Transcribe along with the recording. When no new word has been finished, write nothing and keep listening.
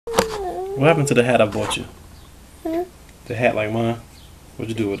What happened to the hat I bought you? Hmm? The hat like mine? What'd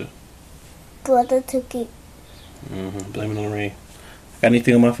you do with it? Brother took it. Blame it on the rain. Got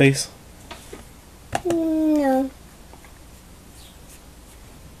anything on my face? No.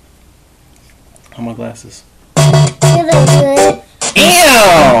 How are my glasses? You look good.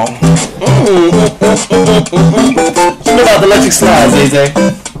 Ew! What about the electric slides, AJ?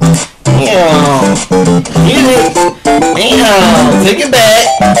 Ew! Get it! Ew! Take it back.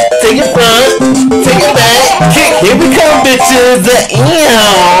 Take it front. Take it back. Kick. Here we come, bitches. Ew!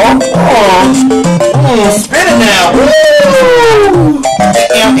 Spin it now. Woo!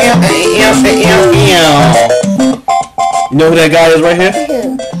 You know who that guy is right here?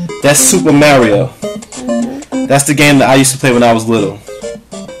 Who? That's Super Mario. That's the game that I used to play when I was little.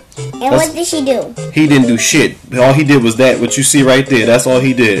 And what did she do? He didn't do shit. All he did was that. What you see right there. That's all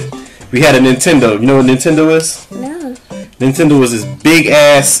he did. We had a Nintendo. You know what Nintendo is? No. Nintendo was this big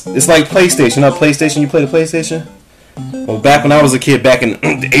ass. It's like PlayStation. You know PlayStation? You play the PlayStation? Well, back when I was a kid, back in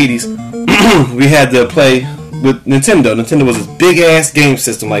the 80s, we had to play with Nintendo. Nintendo was this big ass game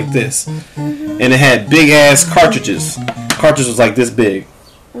system like this, and it had big ass cartridges. Cartridge was like this big,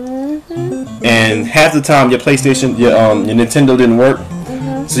 and half the time your PlayStation, your Nintendo didn't work.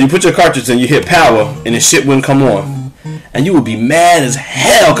 So you put your cartridge in, you hit power, and the shit wouldn't come on, and you would be mad as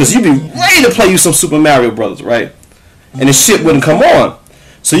hell because you'd be ready to play you some Super Mario Brothers, right? And the shit wouldn't come on.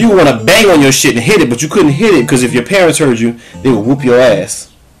 So you would want to bang on your shit and hit it, but you couldn't hit it because if your parents heard you, they would whoop your ass.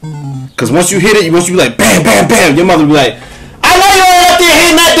 Because once you hit it, once you be like, bam, bam, bam, your mother would be like, I know you ain't up there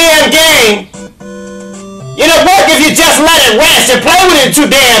hitting that damn game. It'll work if you just let it rest and play with it too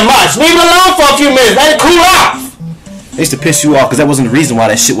damn much. Leave it alone for a few minutes, let it cool off. They used to piss you off because that wasn't the reason why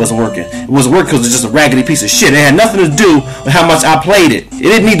that shit wasn't working. It wasn't working because it was just a raggedy piece of shit. It had nothing to do with how much I played it. It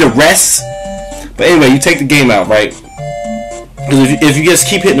didn't need to rest. But anyway, you take the game out, right? Because if you just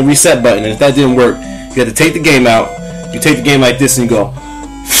keep hitting the reset button, and if that didn't work, you have to take the game out. You take the game like this and you go.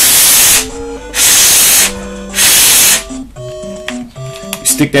 You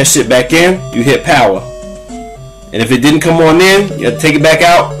stick that shit back in, you hit power. And if it didn't come on in, you have to take it back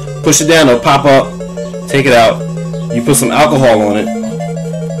out, push it down, it'll pop up, take it out. You put some alcohol on it,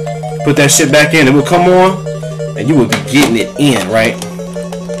 put that shit back in, it will come on, and you will be getting it in, right?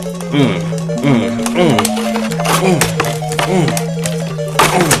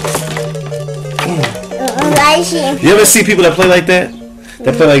 You ever see people that play like that?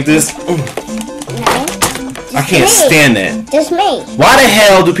 That play like this? No. I can't stand that. Just me. Why the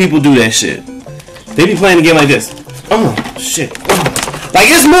hell do people do that shit? They be playing a game like this. Oh, shit. Like,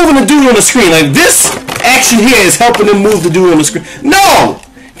 it's moving the dude on the screen. Like, this action here is helping them move the dude on the screen. No!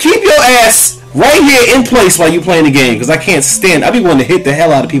 Keep your ass right here in place while you playing the game. Because I can't stand. I be wanting to hit the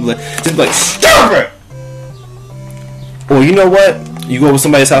hell out of people that just be like, stop it! Or you know what? You go over to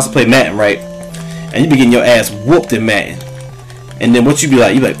somebody's house to play Madden, right? And you be getting your ass whooped in Madden. And then what you be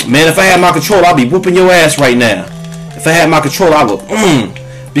like? You like, man, if I had my controller, I'd be whooping your ass right now. If I had my controller, I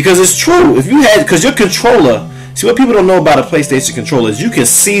would. Because it's true. If you had, because your controller. See, what people don't know about a PlayStation controller is you can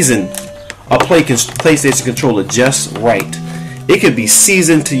season a PlayStation controller just right. It could be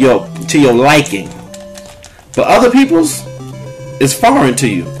seasoned to your liking. But other people's, it's foreign to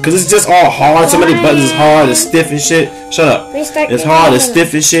you because it's just all hard. Some of the buttons is hard, it's stiff and shit. Shut up. It's hard, it's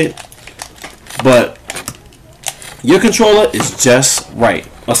stiff and shit. But your controller is just right.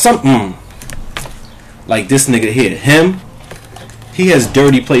 Or some like this nigga here. Him, he has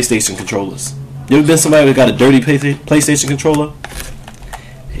dirty PlayStation controllers. You ever been somebody that got a dirty PlayStation controller?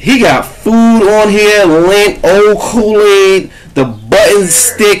 He got food on here, lint, old Kool-Aid, the button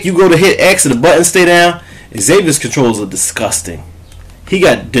stick. You go to hit X and the button stay down. Xavier's controllers are disgusting. He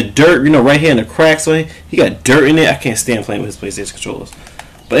got the dirt, you know, right here in the cracks. He got dirt in it. I can't stand playing with his PlayStation controllers.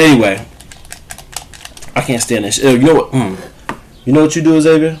 But anyway, I can't stand that shit. You know what? You know what you do,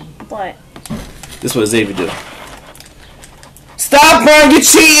 Xavier? What? This is what Xavier do. Stop, bro! You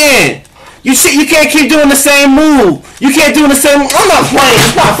cheating! You cheat. You can't keep doing the same move. You can't do the same. I'm not playing.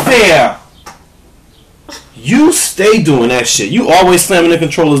 It's not fair. You stay doing that shit. You always slamming the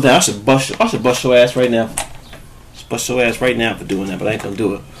controllers down. I should bust your ass right now. Bust your ass right now for doing that, but I ain't gonna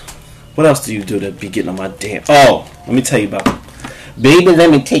do it. What else do you do to be getting on my damn? Oh, let me tell you about it. Baby, let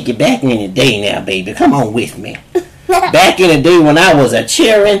me take you back in the day now, baby. Come on with me. Back in the day when I was a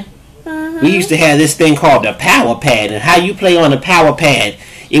cheering, we used to have this thing called the power pad, and how you play on the power pad,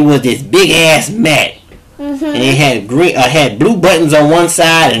 it was this big ass mat, and it had green, had blue buttons on one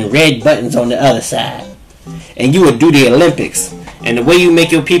side and red buttons on the other side, and you would do the Olympics. And the way you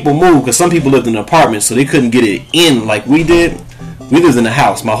make your people move, because some people lived in an apartment, so they couldn't get it in like we did. We lived in a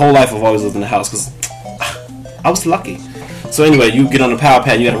house. My whole life I've always lived in a house because I was lucky. So anyway, you get on the power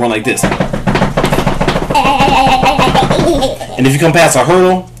pad, you gotta run like this. And if you come past a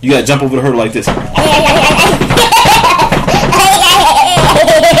hurdle, you gotta jump over the hurdle like this.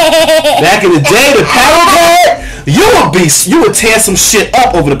 Back in the day, the power pad, you would tear some shit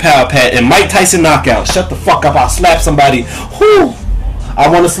up over the power pad. And Mike Tyson knockout. Shut the fuck up! I'll slap somebody. Whew. I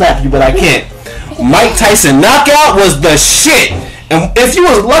want to slap you, but I can't. Mike Tyson knockout was the shit. And if you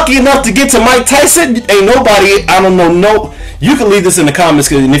was lucky enough to get to Mike Tyson, ain't nobody, I don't know, no. You can leave this in the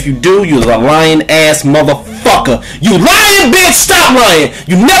comments, and if you do, you're a lying ass motherfucker. You lying bitch, stop lying.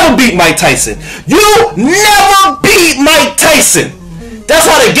 You never beat Mike Tyson. You never beat Mike Tyson. That's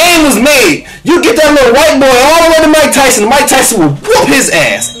how the game was made. You get that little white boy all the way to Mike Tyson, and Mike Tyson will whoop his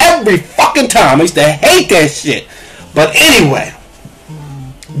ass every fucking time. I used to hate that shit. But anyway,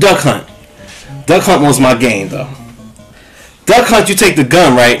 Duck Hunt. Duck Hunt was my game, though. Duck Hunt, you take the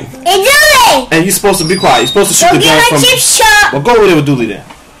gun, right? Hey, Dooley! And you're supposed to be quiet. You're supposed to shoot the gun from... chip shop! Well, go over there with Dooley then.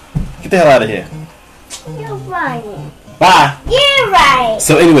 Get the hell out of here. You're right. Bye. You're right.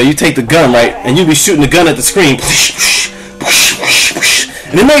 So anyway, you take the gun, right? And you be shooting the gun at the screen.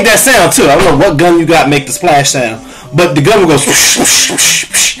 And it made that sound, too. I don't know what gun you got make the splash sound. But the gun would go...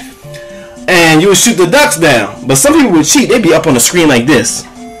 And you would shoot the ducks down. But some people would cheat. They'd be up on the screen like this.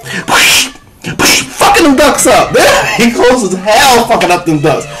 Fucking them ducks up. He close as hell fucking up them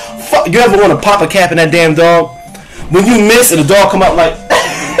ducks. Fuck, you ever want to pop a cap in that damn dog? When you miss and the dog come out like...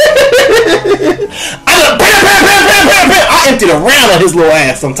 I emptied a round of his little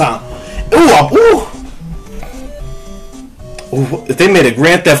ass sometime. Ooh. If they made a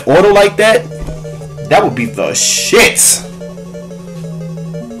Grand Theft Auto like that, that would be the shits.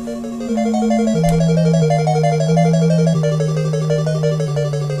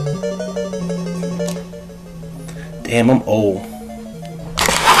 Damn, I'm old.